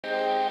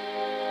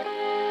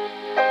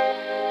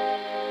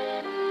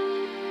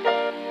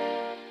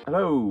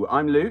Hello,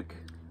 I'm Luke.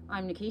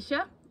 I'm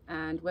Nikisha,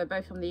 and we're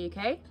both from the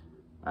UK.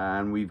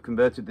 And we've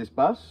converted this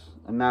bus,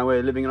 and now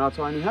we're living in our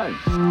tiny home.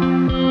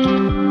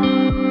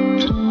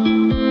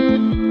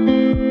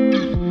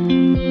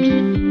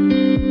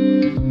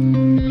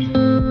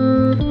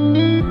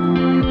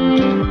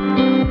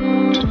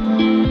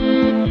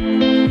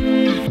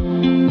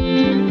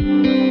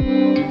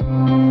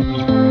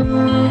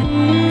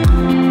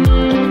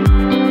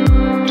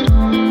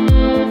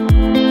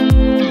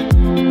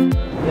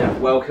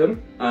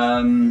 Welcome.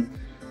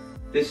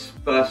 This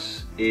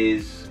bus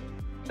is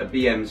a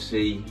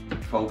BMC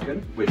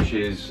Falcon, which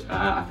is,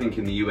 I think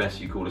in the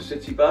US you call a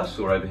city bus,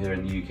 or over here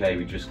in the UK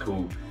we just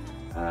call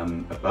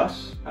a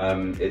bus.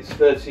 It's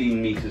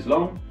 13 metres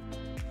long.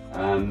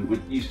 We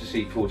used to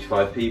seat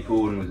 45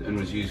 people and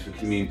was used for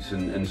commutes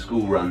and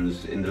school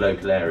runs in the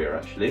local area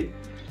actually.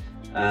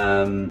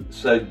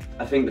 So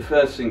I think the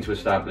first thing to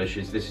establish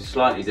is this is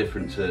slightly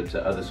different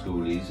to other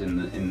schoolies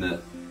in that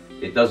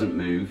it doesn't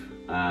move.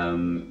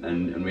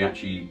 And we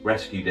actually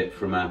rescued it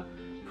from a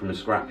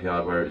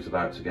scrapyard where it was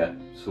about to get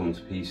sawn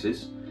to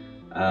pieces.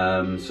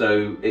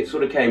 So it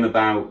sort of came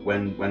about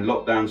when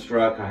lockdown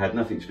struck. I had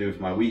nothing to do with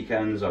my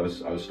weekends. I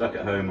was stuck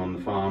at home on the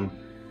farm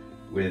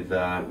with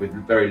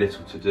very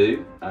little to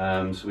do.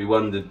 So we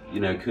wondered, you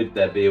know, could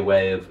there be a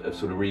way of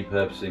sort of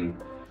repurposing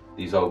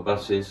these old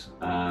buses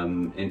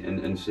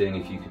and seeing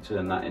if you could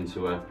turn that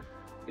into a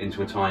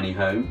tiny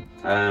home.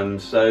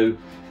 So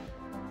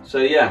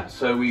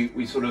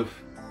we sort of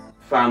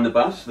found the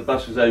bus. The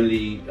bus was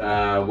only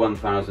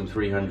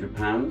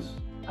 £1,300,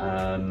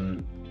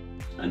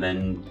 and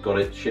then got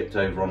it shipped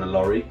over on a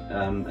lorry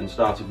and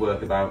started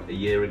work about a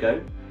year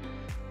ago.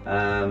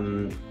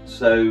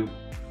 So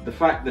the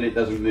fact that it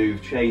doesn't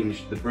move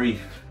changed the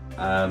brief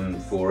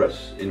for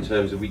us in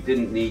terms of we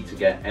didn't need to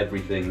get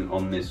everything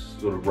on this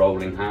sort of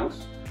rolling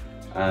house,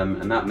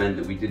 and that meant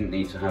that we didn't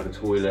need to have a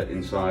toilet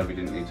inside, we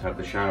didn't need to have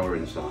the shower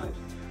inside.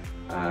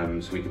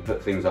 So we could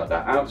put things like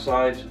that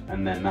outside,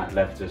 and then that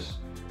left us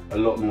a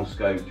lot more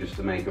scope just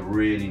to make a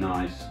really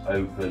nice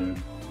open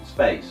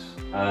space.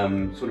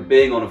 Sort of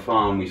being on a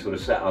farm, we sort of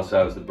set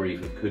ourselves the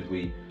brief of could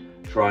we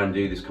try and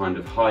do this kind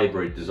of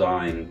hybrid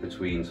design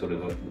between sort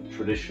of a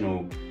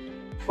traditional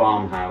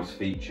farmhouse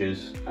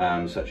features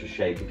such as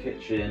shaker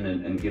kitchen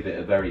and give it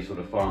a very sort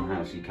of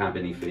farmhousey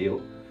cabiny feel.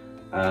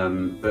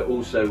 But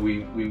also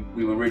we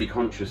were really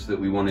conscious that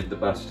we wanted the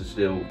bus to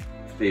still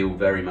feel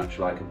very much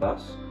like a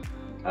bus.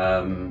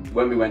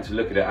 When we went to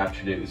look at it,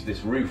 actually it was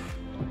this roof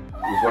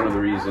was one of the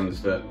reasons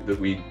that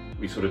we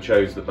sort of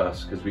chose the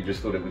bus, because we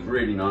just thought it was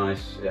really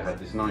nice. It had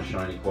this nice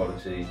shiny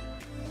quality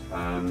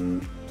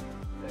and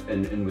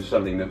was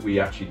something that we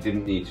actually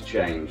didn't need to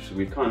change. So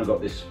we've kind of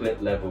got this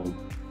split level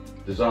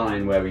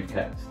design where we've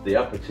kept the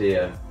upper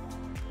tier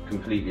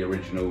completely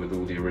original with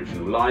all the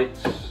original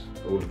lights,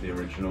 all of the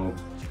original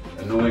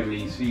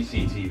annoyingly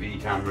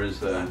CCTV cameras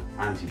that are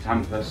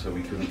anti-tamper, so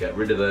we couldn't get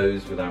rid of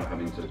those without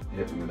having to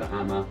hit them with a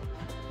hammer.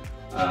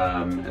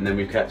 And then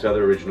we've kept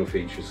other original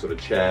features, sort of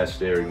chair,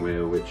 steering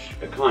wheel, which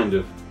are kind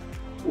of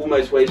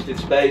almost wasted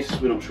space.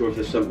 We're not sure if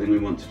there's something we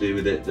want to do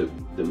with it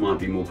that might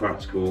be more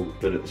practical,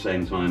 but at the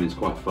same time it's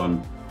quite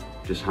fun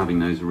just having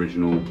those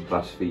original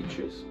bus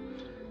features.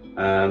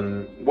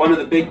 One of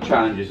the big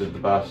challenges of the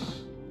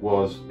bus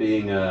was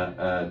being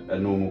a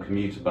normal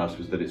commuter bus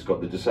was that it's got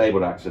the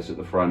disabled access at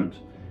the front,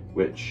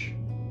 which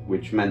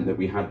meant that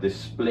we had this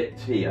split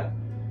tier.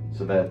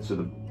 So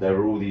there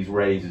are all these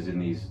raises in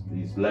these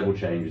level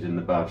changes in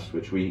the bus,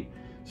 which we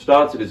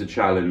started as a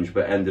challenge,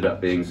 but ended up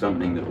being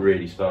something that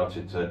really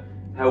started to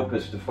help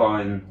us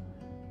define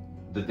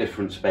the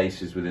different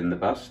spaces within the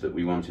bus that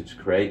we wanted to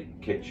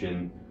create: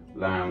 kitchen,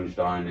 lounge,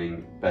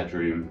 dining,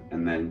 bedroom,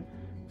 and then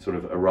sort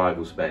of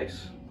arrival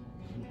space.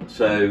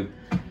 So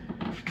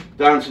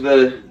down to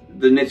the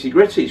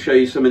nitty-gritty, show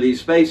you some of these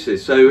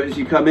spaces. So as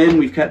you come in,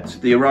 we've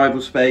kept the arrival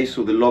space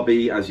or the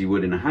lobby, as you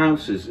would in a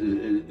house, is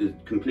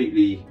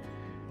completely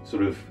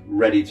sort of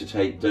ready to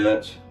take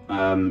dirt.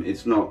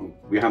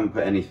 We haven't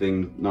put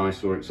anything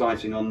nice or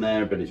exciting on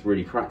there, but it's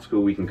really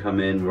practical. We can come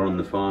in, we're on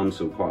the farm,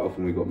 so quite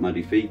often we've got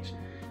muddy feet.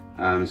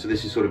 So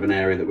this is sort of an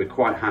area that we're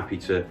quite happy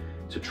to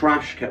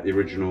trash, kept the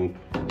original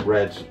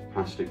red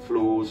plastic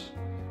floors.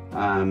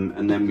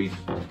 And then we've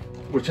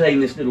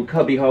retained this little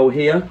cubby hole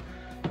here,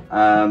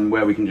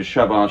 where we can just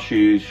shove our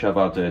shoes, shove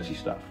our dirty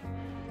stuff.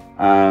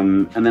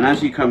 And then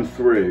as you come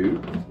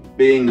through,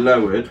 being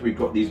lowered, we've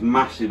got these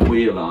massive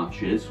wheel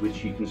arches,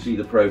 which you can see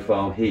the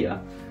profile here.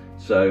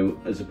 So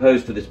as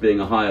opposed to this being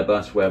a higher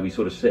bus where we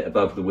sort of sit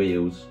above the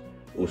wheels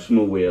or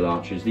small wheel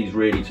arches, these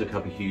really took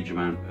up a huge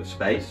amount of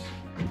space.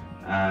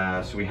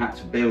 So we had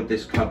to build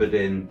this cupboard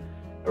in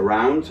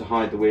around to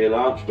hide the wheel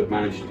arch, but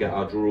managed to get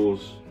our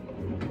drawers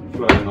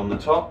flowing on the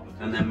top,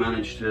 and then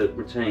managed to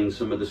retain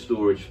some of the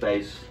storage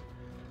space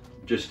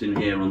just in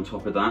here on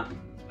top of that,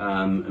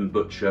 and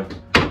butcher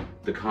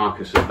the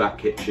carcass of that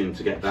kitchen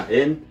to get that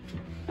in.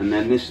 And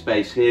then this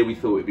space here, we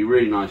thought it'd be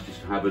really nice just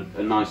to have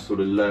a nice sort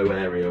of low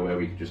area where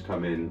we could just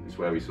come in. It's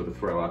where we sort of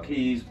throw our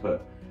keys,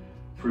 put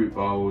fruit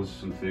bowls,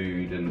 some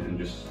food, and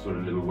just sort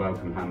of a little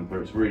welcome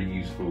hamper. It's really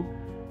useful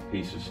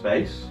piece of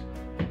space.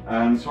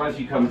 So as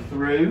you come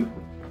through,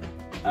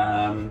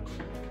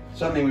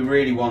 something we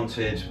really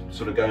wanted,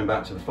 sort of going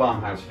back to the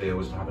farmhouse feel,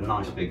 was to have a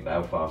nice big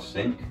Belfast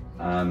sink,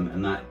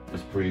 and that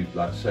has proved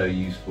like so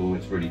useful.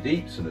 It's really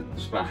deep so that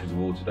the splashes of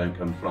water don't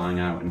come flying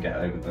out and get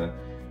over the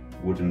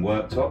wooden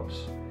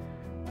worktops.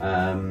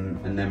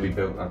 And then we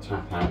built our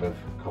tap out of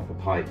copper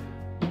pipe,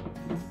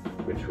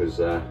 which was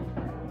a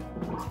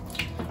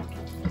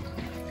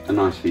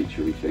nice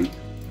feature, we think.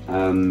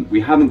 We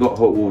haven't got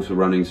hot water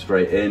running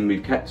straight in.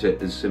 We've kept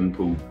it as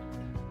simple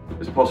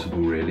as possible,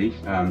 really.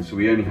 So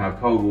we only have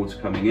cold water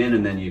coming in,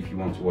 and then if you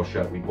want to wash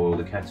up, we boil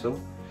the kettle.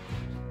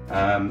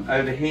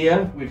 Over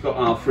here, we've got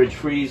our fridge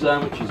freezer,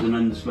 which is an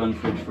underslung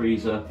fridge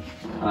freezer,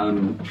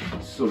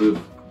 sort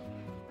of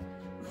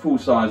full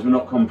size. We're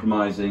not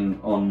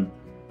compromising on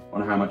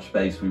how much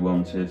space we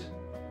wanted,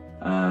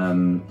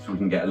 so we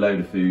can get a load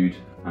of food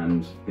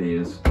and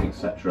beers,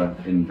 etc.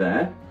 in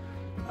there.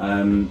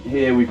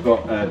 Here we've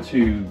got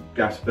 2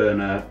 gas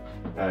burner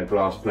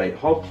glass plate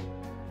hob,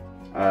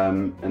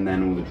 and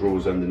then all the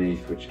drawers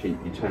underneath which keep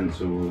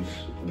utensils,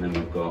 and then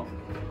we've got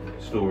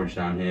storage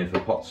down here for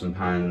pots and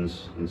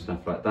pans and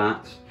stuff like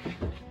that.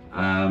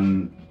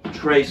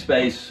 Tray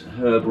space,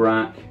 herb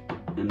rack,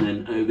 and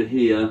then over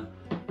here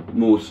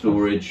more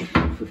storage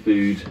for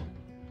food,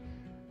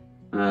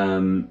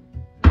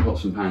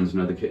 pots and pans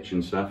and other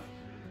kitchen stuff.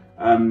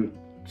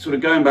 Sort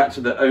of going back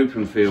to the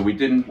open feel, we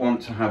didn't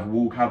want to have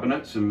wall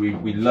cabinets, and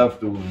we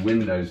loved all the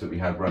windows that we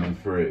had running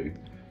through.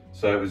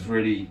 So it was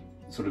really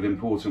sort of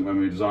important when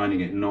we were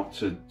designing it not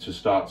to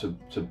start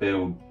to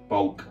build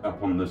bulk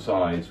up on the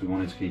sides. We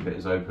wanted to keep it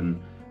as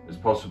open as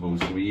possible.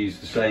 So we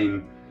used the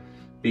same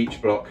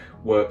beach block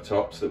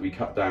worktops that we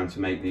cut down to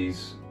make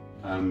these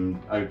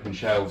open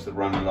shelves that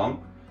run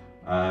along.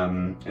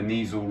 And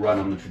these all run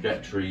on the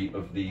trajectory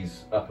of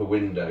these upper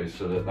windows,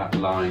 so that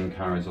line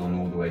carries on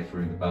all the way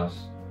through the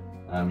bus.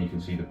 You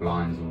can see the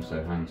blinds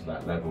also hang to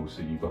that level,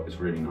 so you've got this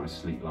really nice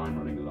sleek line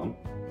running along.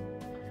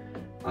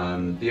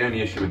 The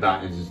only issue with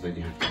that is that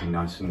you have to be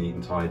nice and neat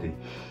and tidy,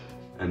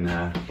 and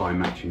buy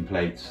matching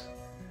plates.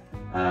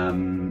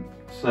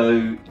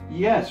 So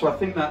yeah, so I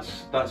think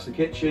that's the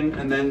kitchen,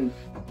 and then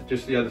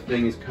just the other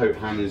thing is coat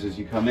hangers as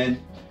you come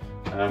in,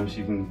 so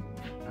you can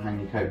hang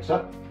your coats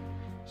up.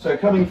 So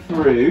coming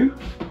through,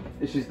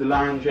 this is the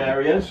lounge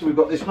area. So we've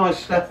got this nice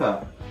step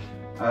up,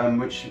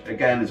 which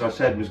again, as I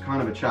said, was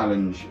kind of a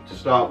challenge to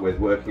start with,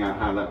 working out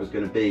how that was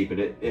going to be, but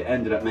it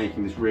ended up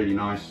making this really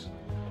nice,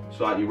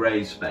 slightly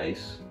raised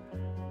space.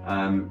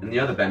 And the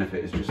other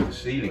benefit is just the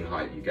ceiling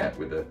height you get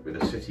with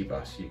a city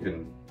bus. You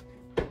can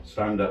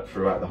stand up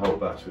throughout the whole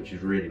bus, which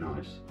is really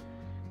nice.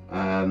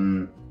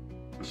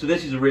 So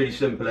this is a really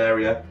simple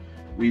area.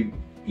 We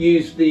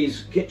used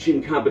these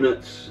kitchen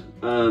cabinets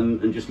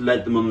and just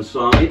led them on the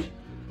side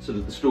so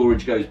that the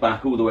storage goes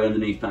back all the way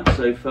underneath that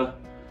sofa.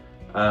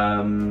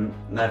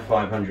 They're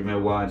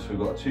 500mm wide, so we've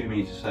got a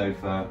 2-metre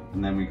sofa,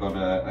 and then we've got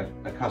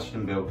a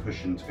custom built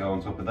cushion to go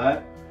on top of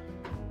that.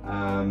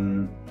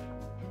 And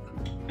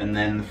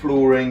then the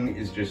flooring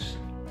is just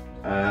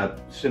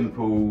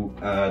simple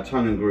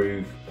tongue and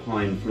groove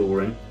pine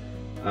flooring,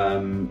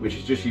 which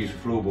is just used for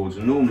floorboards,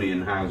 and normally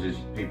in houses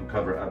people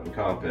cover it up with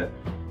carpet.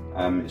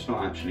 It's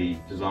not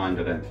actually designed,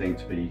 I don't think,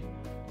 to be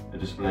a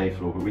display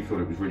floor, but we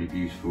thought it was really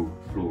beautiful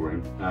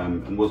flooring,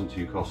 and wasn't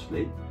too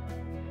costly.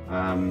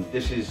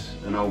 This is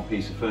an old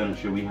piece of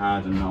furniture we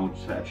had, an old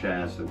set of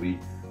chairs that we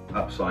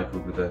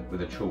upcycled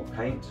with a chalk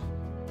paint.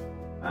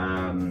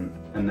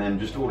 And then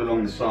just all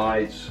along the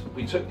sides,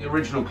 we took the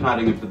original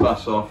cladding of the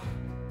bus off,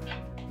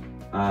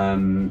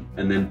 and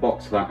then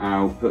boxed that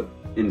out, put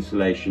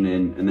insulation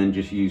in, and then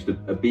just used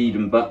a bead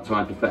and butt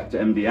type effect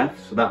at MDF.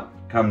 So that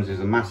comes as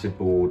a massive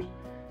board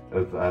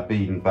of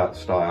bead and butt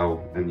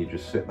style, and you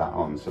just sit that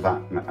on. So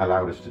that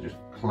allowed us to just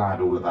clad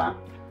all of that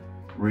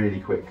really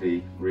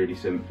quickly, really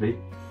simply.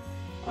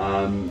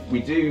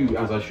 We do,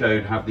 as I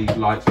showed, have these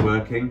lights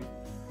working.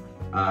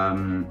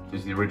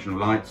 Is the original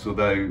lights,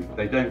 although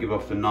they don't give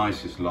off the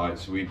nicest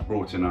lights, so we've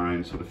brought in our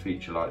own sort of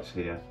feature lights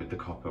here with the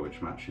copper,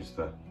 which matches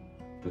the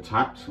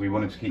taps. We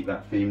wanted to keep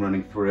that theme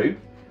running through.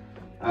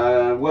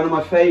 One of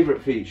my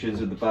favourite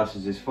features of the bus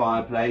is this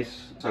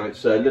fireplace. So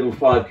it's a little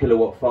 5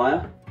 kilowatt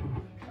fire.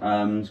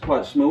 It's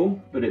quite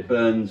small, but it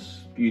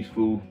burns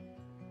beautiful,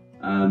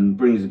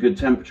 brings a good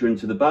temperature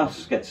into the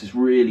bus, gets us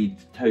really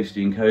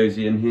toasty and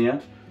cosy in here.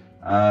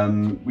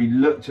 We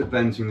looked at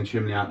venting the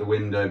chimney out the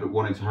window, but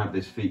wanted to have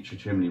this feature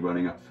chimney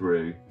running up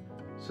through.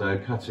 So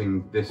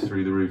cutting this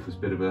through the roof was a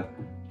bit of a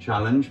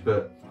challenge,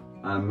 but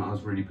I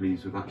was really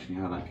pleased with actually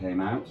how that came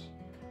out.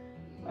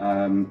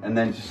 And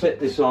then to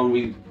sit this on,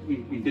 we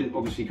didn't,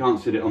 obviously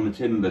can't sit it on the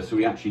timber, so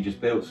we actually just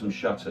built some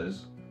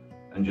shutters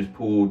and just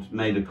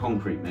made a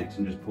concrete mix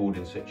and just poured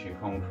in situ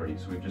concrete.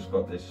 So we've just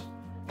got this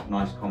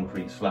nice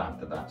concrete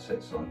slab that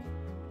sits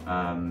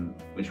on,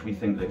 which we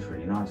think looks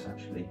really nice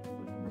actually.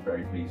 We're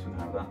very pleased with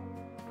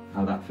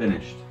how that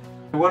finished.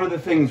 One of the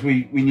things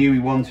we knew we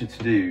wanted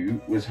to do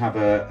was have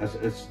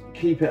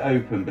keep it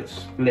open but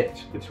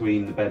split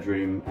between the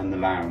bedroom and the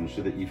lounge,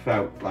 so that you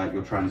felt like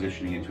you're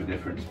transitioning into a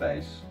different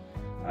space.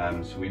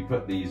 So we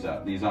put these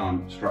up. These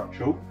aren't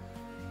structural,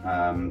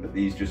 but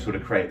these just sort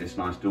of create this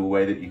nice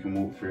doorway that you can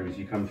walk through as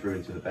you come through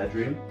into the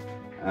bedroom.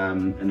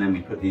 And then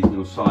we put these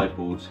little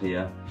sideboards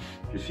here,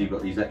 just so you've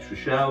got these extra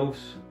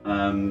shelves.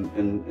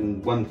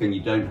 And one thing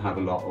you don't have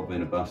a lot of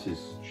in a bus is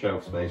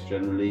shelf space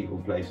generally, or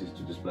places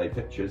to display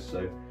pictures.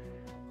 So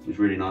it's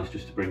really nice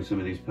just to bring some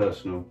of these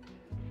personal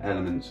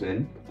elements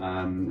in,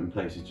 and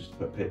places just to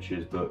put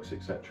pictures, books,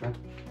 etc.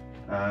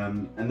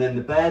 And then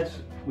the bed,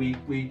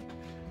 we've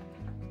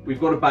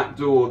got a back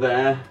door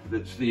there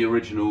that's the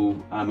original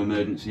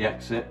emergency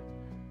exit.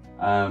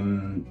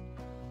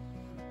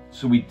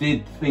 So we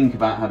did think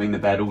about having the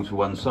bed all to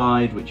one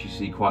side, which you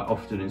see quite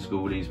often in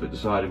schoolies, but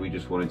decided we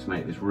just wanted to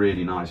make this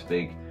really nice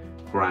big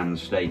grand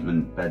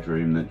statement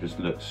bedroom that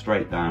just looks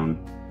straight down,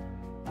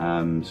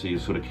 so you're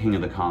sort of king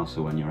of the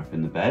castle when you're up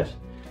in the bed.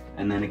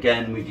 And then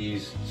again, we've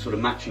used sort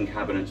of matching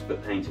cabinets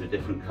but painted a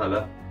different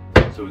colour.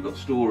 So we've got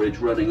storage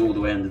running all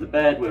the way under the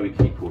bed where we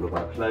keep all of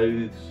our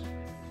clothes.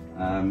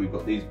 We've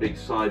got these big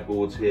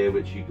sideboards here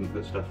which you can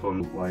put stuff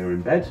on while you're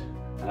in bed.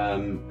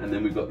 And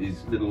then we've got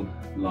these little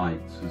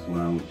lights as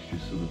well, which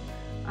just sort of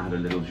add a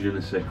little je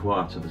ne sais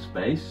quoi to the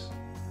space.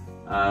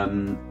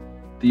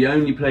 The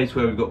only place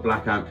where we've got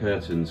blackout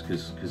curtains,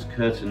 because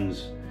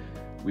curtains,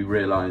 we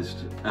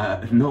realised,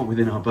 not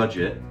within our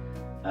budget.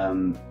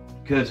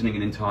 Curtaining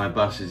an entire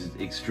bus is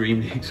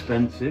extremely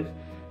expensive.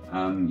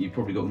 You've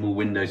probably got more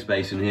window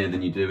space in here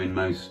than you do in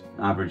most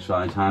average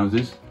size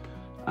houses.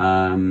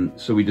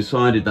 So we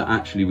decided that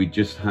actually we'd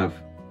just have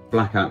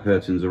blackout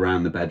curtains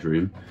around the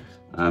bedroom.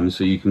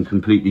 So you can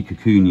completely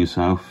cocoon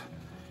yourself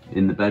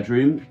in the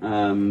bedroom,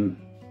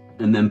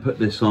 and then put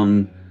this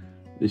on.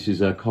 This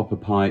is a copper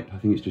pipe, I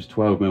think it's just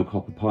 12mm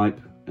copper pipe,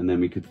 and then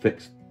we could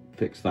fix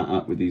that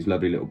up with these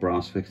lovely little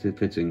brass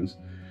fittings,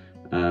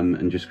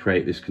 and just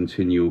create this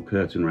continual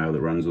curtain rail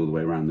that runs all the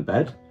way around the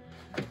bed.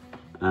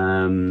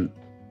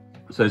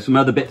 So some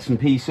other bits and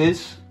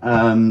pieces,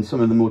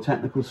 some of the more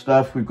technical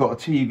stuff. We've got a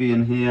TV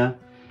in here,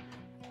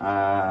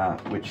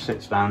 which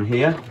sits down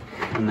here,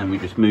 and then we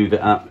just move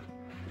it up.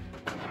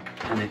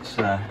 And it's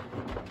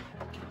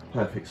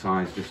perfect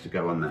size just to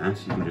go on there,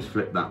 so you can just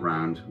flip that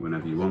round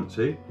whenever you want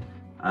to.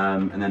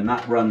 And then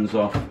that runs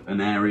off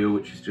an aerial,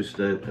 which is just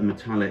a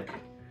metallic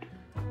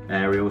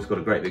aerial. It's got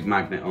a great big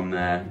magnet on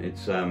there.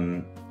 It's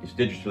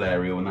digital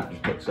aerial, and that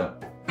just picks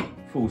up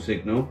full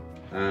signal.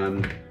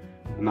 And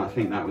I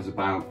think that was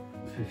about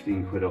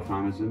 15 quid off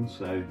Amazon,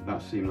 so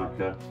that seemed like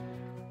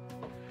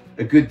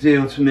a good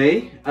deal to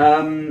me.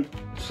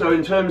 So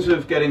in terms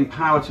of getting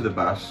power to the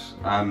bus,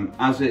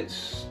 as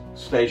it's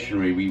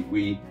stationary,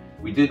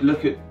 we did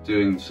look at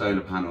doing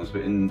solar panels,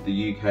 but in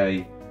the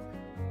UK,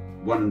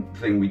 one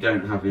thing we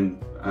don't have in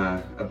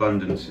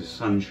abundance is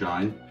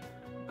sunshine.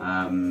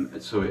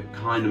 So it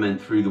kind of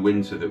meant through the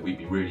winter that we'd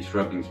be really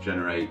struggling to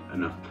generate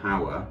enough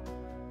power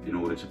in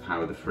order to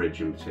power the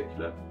fridge in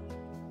particular.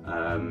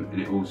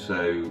 And it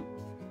also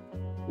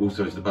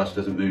as the bus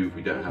doesn't move,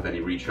 we don't have any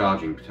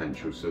recharging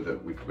potential, so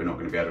that we're not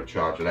going to be able to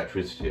charge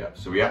electricity up.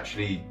 So we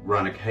actually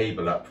run a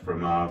cable up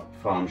from our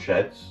farm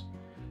sheds.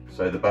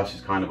 So the bus is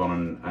kind of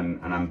on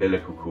an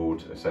umbilical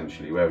cord,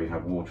 essentially, where we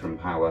have water and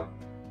power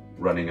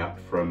running up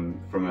from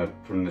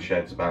the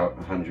sheds about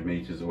 100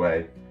 metres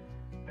away.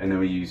 And then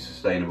we use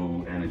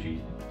sustainable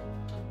energy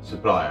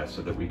supplier,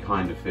 so that we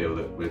kind of feel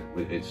that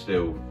it's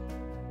still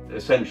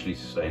essentially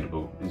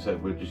sustainable, and so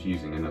we're just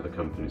using another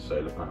company's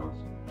solar panels.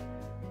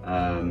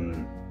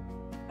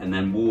 And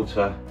then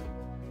water,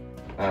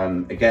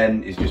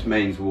 again, is just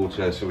mains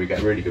water, so we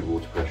get really good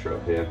water pressure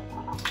up here,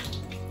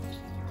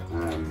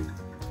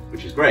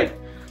 which is great.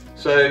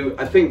 So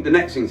I think the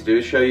next thing to do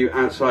is show you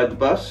outside the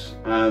bus,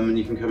 and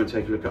you can come and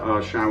take a look at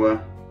our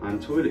shower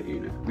and toilet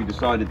unit. We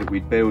decided that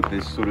we'd build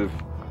this sort of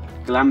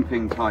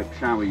glamping type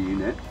shower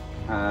unit,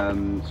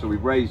 so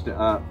we've raised it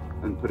up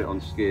and put it on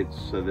skids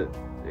so that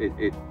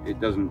it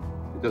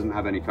doesn't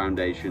have any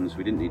foundations.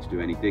 We didn't need to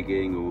do any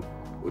digging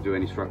or do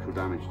any structural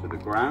damage to the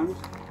ground.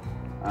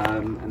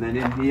 And then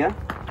in here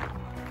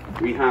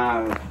we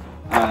have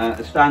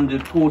a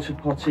standard porta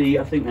potty.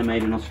 I think they're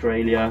made in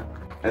Australia.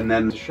 And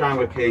then the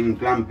Shower King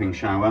glamping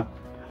shower.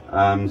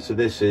 So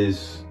this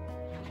is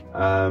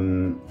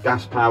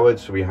gas powered,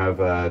 so we have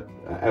a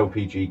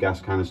LPG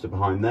gas canister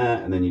behind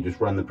there, and then you just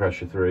run the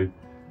pressure through,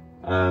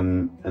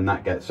 and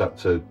that gets up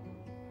to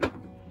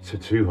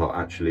too hot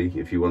actually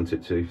if you want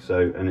it to.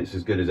 So, and it's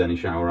as good as any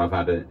shower I've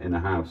had in a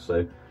house.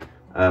 So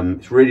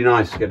it's really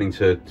nice getting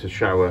to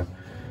shower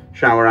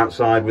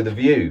outside with a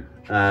view,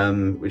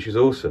 which is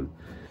awesome.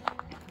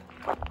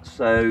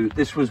 So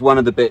this was one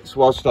of the bits,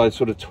 whilst I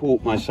sort of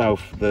taught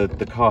myself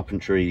the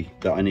carpentry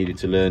that I needed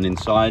to learn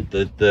inside,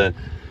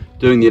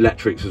 doing the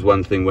electrics was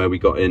one thing where we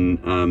got in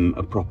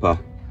a proper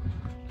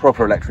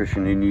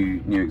electrician who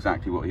knew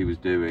exactly what he was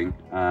doing.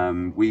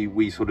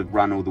 We sort of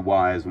ran all the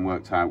wires and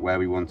worked out where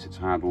we wanted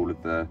to have all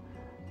of the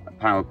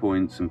power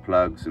points and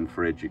plugs and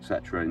fridge,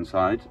 etc.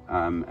 inside,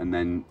 and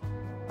then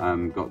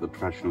got the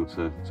professional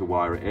to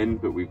wire it in.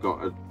 But we've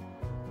got a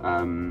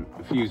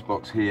fuse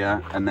box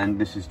here, and then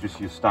this is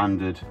just your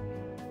standard,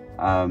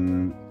 I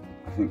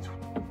think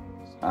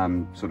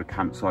sort of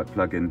campsite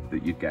plug-in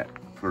that you'd get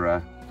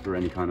for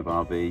any kind of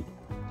RV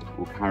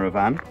or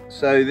caravan.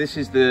 So this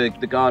is the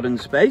garden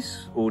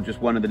space, or just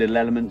one of the little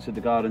elements of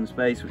the garden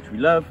space, which we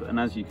love. And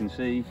as you can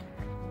see,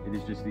 it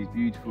is just these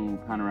beautiful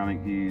panoramic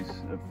views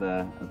of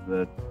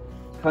the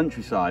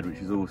countryside, which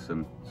is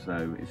awesome.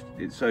 So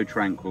it's so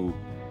tranquil,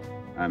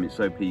 it's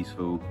so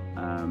peaceful,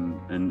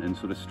 and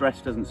sort of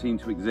stress doesn't seem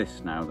to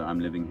exist now that I'm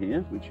living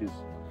here, which is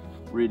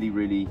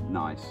really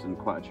nice and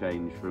quite a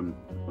change from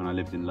when I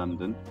lived in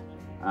London.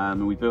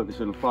 And we built this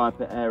little fire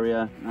pit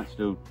area, and that's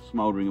still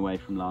smouldering away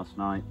from last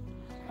night.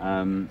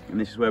 And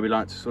this is where we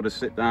like to sort of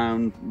sit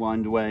down,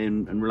 wind away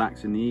and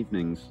relax in the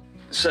evenings.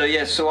 So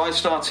yeah, so I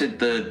started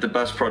the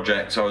bus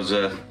project. I was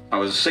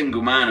a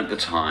single man at the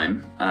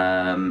time,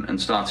 and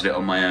started it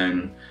on my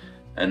own,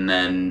 and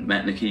then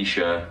met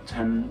Nikisha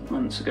 10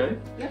 months ago.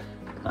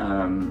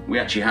 Yeah. We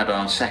actually had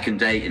our second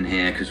date in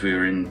here because we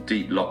were in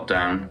deep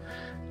lockdown,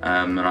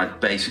 and I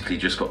basically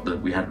just got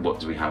what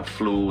do we have,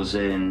 floors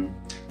in.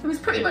 It was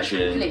pretty much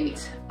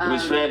complete. It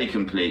was fairly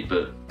complete,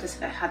 but just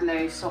had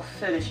no soft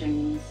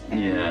furnishings.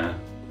 Yeah.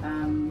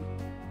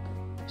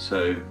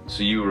 So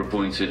you were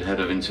appointed head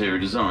of interior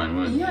design,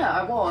 weren't you? Yeah,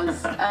 I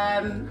was.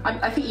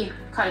 I think you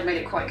kind of made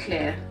it quite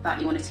clear that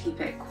you wanted to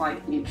keep it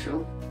quite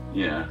neutral.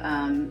 Yeah.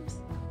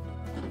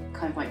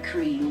 Kind of like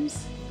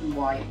creams and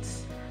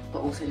whites, but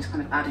also just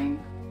kind of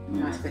adding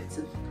nice bits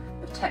of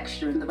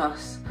texture in the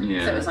bus.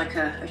 Yeah. So it was like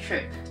a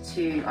trip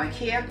to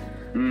IKEA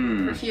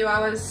for a few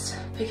hours,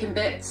 picking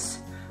bits.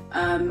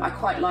 I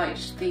quite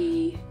liked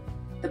the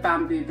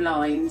bamboo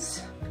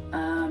blinds.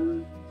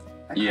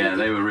 Yeah,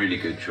 they were really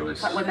good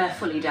choice. Like when they're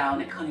fully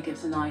down, it kind of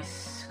gives a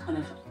nice kind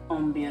of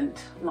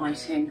ambient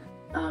lighting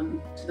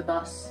to the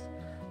bus.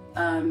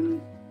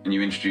 And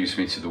you introduced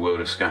me to the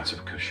world of scatter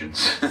cushions.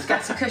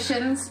 Scatter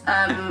cushions.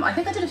 I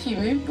think I did a few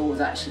mood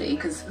boards actually,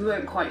 because we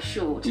weren't quite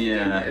sure to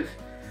begin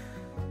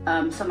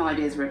with. Some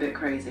ideas were a bit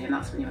crazy, and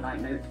that's when you were like,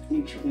 no,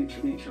 neutral,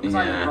 because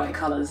I had the right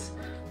colours.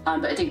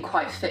 But it didn't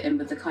quite fit in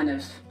with the kind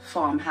of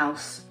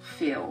farmhouse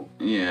feel.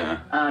 Yeah.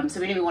 So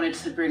we knew we wanted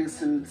to bring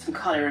some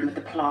colour in with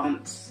the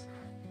plants.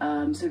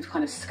 So we've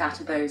kind of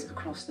scattered those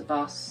across the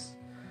bus.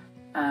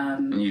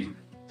 And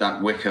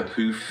that wicker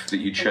poof that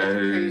you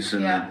chose,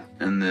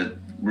 and the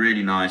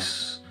really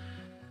nice.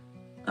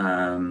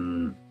 I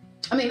mean,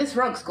 this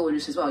rug's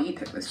gorgeous as well. You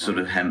picked this sort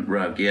one. of hemp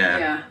rug, yeah.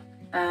 Yeah.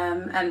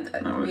 And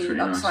we really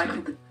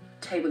upcycled the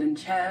table and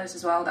chairs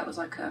as well. That was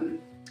like a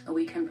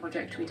weekend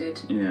project we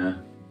did. Yeah.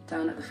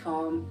 Down at the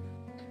farm.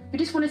 We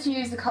just wanted to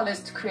use the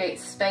colours to create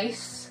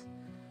space,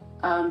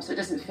 so it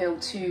doesn't feel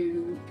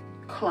too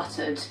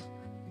cluttered.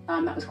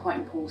 That was quite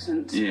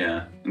important.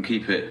 Yeah, and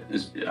keep it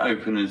as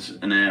open as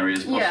an area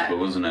as possible,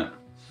 wasn't it?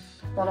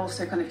 While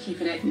also kind of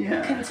keeping it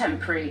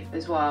contemporary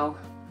as well.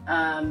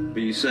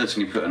 But you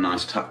certainly put a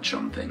nice touch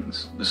on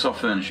things. The soft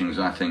furnishings,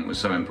 I think, were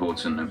so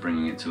important at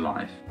bringing it to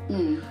life.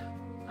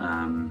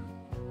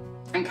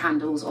 And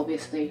candles,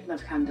 obviously.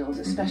 Love candles,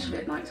 especially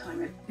at night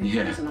time. It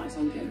gives a nice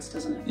ambience,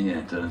 doesn't it? Yeah,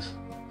 it does.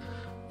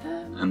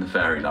 And the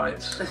fairy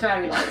lights. The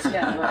fairy lights,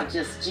 yeah, were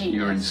just genius.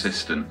 You're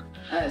insistent.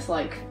 It's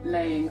like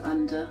laying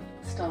under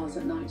stars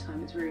at night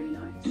time. It's really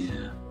nice.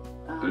 Yeah.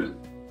 But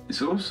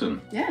it's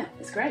awesome. Yeah,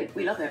 it's great.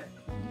 We love it.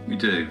 We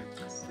do.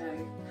 So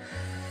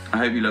I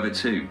hope you love it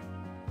too.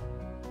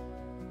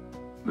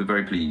 We're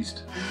very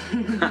pleased.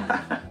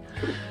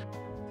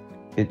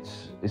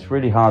 It's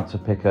really hard to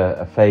pick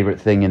a favourite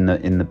thing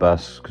in the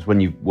bus, because when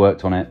you've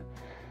worked on it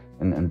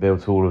and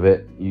built all of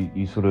it,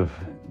 you sort of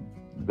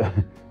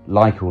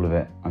like all of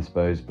it, I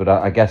suppose. But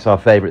I guess our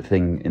favourite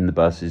thing in the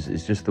bus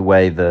is just the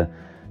way the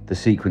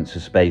sequence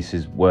of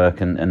spaces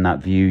work, and that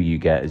view you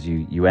get as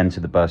you enter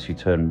the bus, you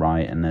turn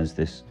right, and there's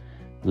this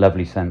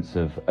lovely sense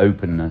of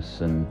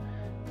openness, and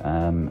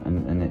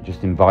it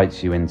just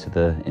invites you into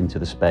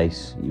the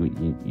space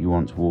you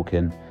want to walk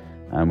in.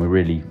 And we're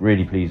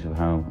really pleased with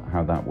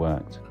how that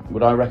worked.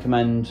 Would I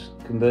recommend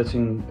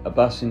converting a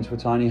bus into a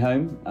tiny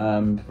home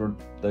for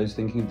those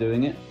thinking of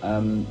doing it?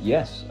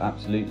 Yes,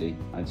 absolutely.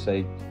 I'd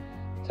say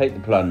take the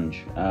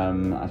plunge.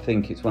 I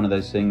think it's one of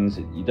those things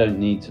that you don't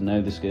need to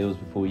know the skills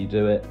before you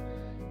do it.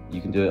 You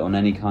can do it on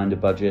any kind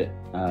of budget.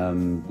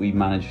 We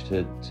managed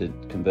to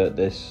convert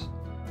this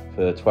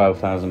for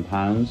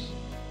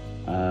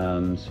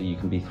 £12,000. So you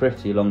can be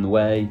thrifty along the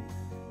way.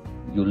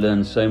 You'll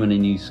learn so many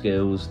new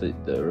skills that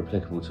are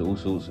applicable to all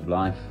sorts of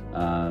life,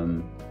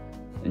 and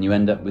you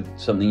end up with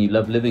something you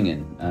love living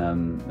in,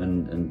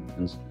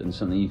 and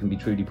something you can be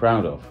truly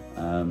proud of.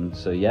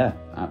 So yeah,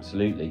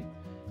 absolutely.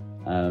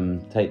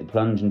 Take the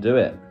plunge and do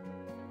it.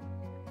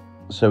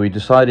 So we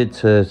decided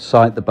to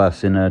site the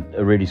bus in a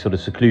really sort of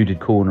secluded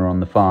corner on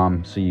the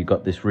farm, so you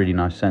got this really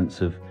nice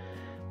sense of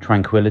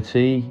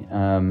tranquility,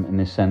 and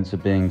this sense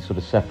of being sort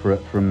of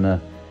separate from the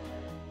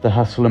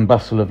hustle and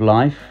bustle of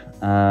life.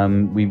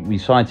 We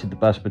sited the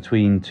bus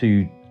between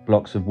two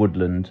blocks of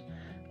woodland,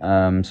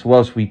 so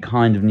whilst we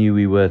kind of knew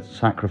we were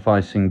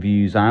sacrificing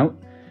views out,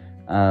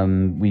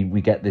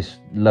 we get this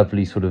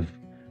lovely sort of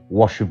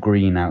wash of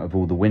green out of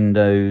all the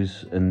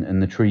windows,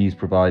 and the trees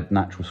provide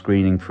natural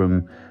screening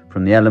from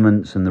the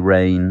elements and the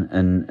rain,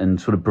 and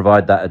sort of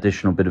provide that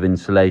additional bit of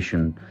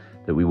insulation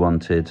that we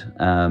wanted.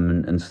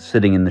 And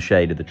sitting in the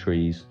shade of the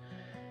trees,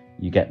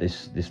 you get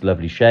this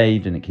lovely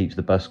shade, and it keeps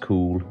the bus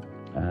cool,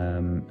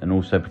 and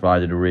also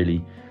provided a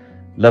really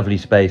lovely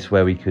space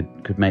where we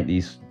could make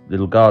these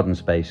little garden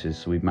spaces.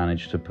 So we've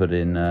managed to put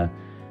in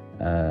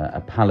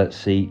a pallet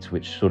seat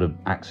which sort of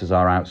acts as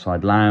our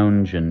outside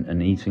lounge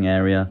and eating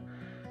area.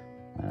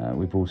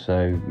 We've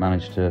also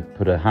managed to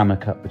put a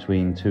hammock up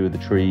between two of the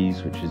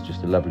trees, which is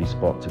just a lovely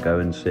spot to go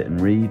and sit and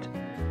read.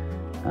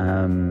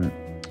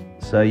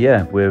 So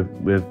yeah, we're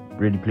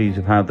really pleased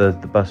with how the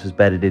bus has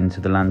bedded into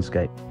the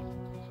landscape.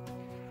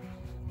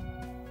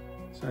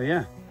 So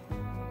yeah,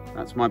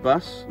 that's my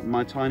bus,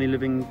 my tiny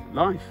living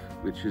life,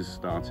 which has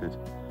started.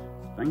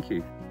 Thank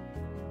you.